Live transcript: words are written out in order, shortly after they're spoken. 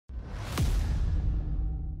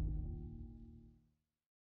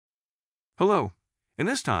Hello. In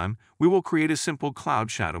this time, we will create a simple cloud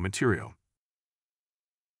shadow material.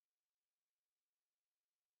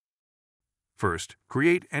 First,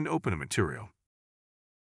 create and open a material.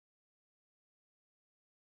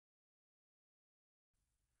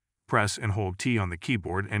 Press and hold T on the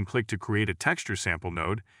keyboard and click to create a texture sample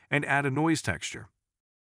node and add a noise texture.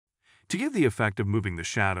 To give the effect of moving the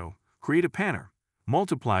shadow, create a panner,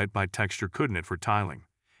 multiply it by texture coordinate for tiling,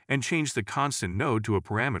 and change the constant node to a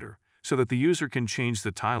parameter so that the user can change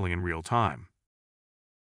the tiling in real time.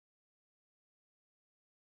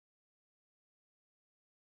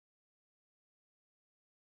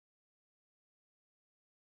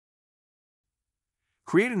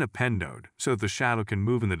 Create an append node so that the shadow can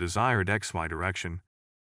move in the desired XY direction.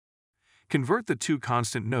 Convert the two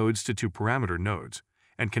constant nodes to two parameter nodes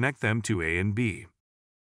and connect them to A and B.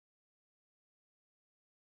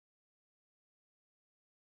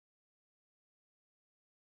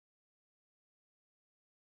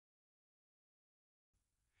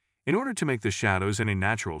 In order to make the shadows in a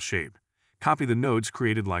natural shape, copy the nodes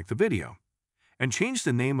created like the video, and change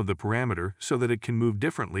the name of the parameter so that it can move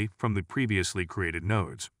differently from the previously created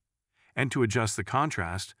nodes. And to adjust the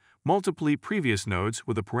contrast, multiply previous nodes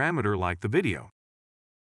with a parameter like the video.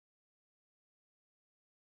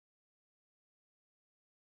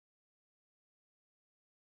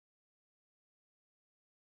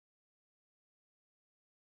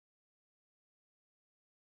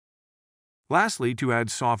 Lastly, to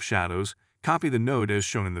add soft shadows, copy the node as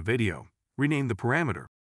shown in the video, rename the parameter,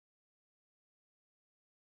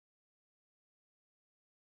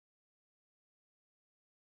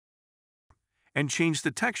 and change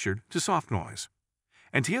the texture to soft noise.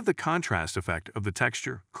 And to give the contrast effect of the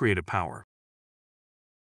texture, create a power.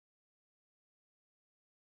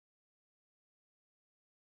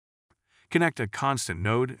 Connect a constant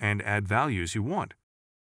node and add values you want.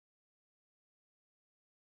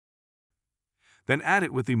 Then add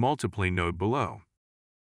it with the multiply node below.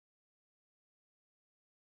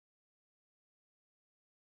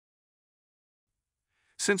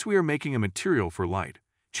 Since we are making a material for light,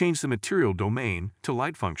 change the material domain to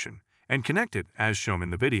light function and connect it as shown in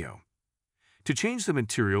the video. To change the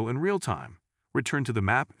material in real time, return to the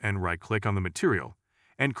map and right-click on the material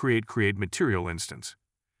and create Material instance.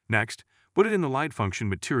 Next, put it in the light function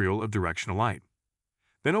material of directional light.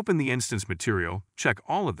 Then open the instance material, check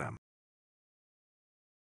all of them,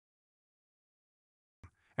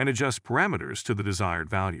 and adjust parameters to the desired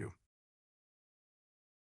value.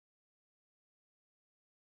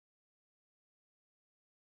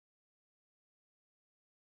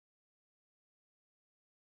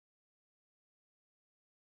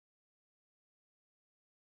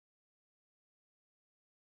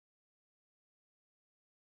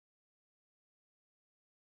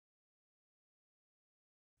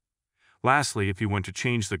 Lastly, if you want to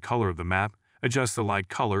change the color of the map, adjust the light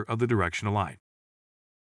color of the directional light.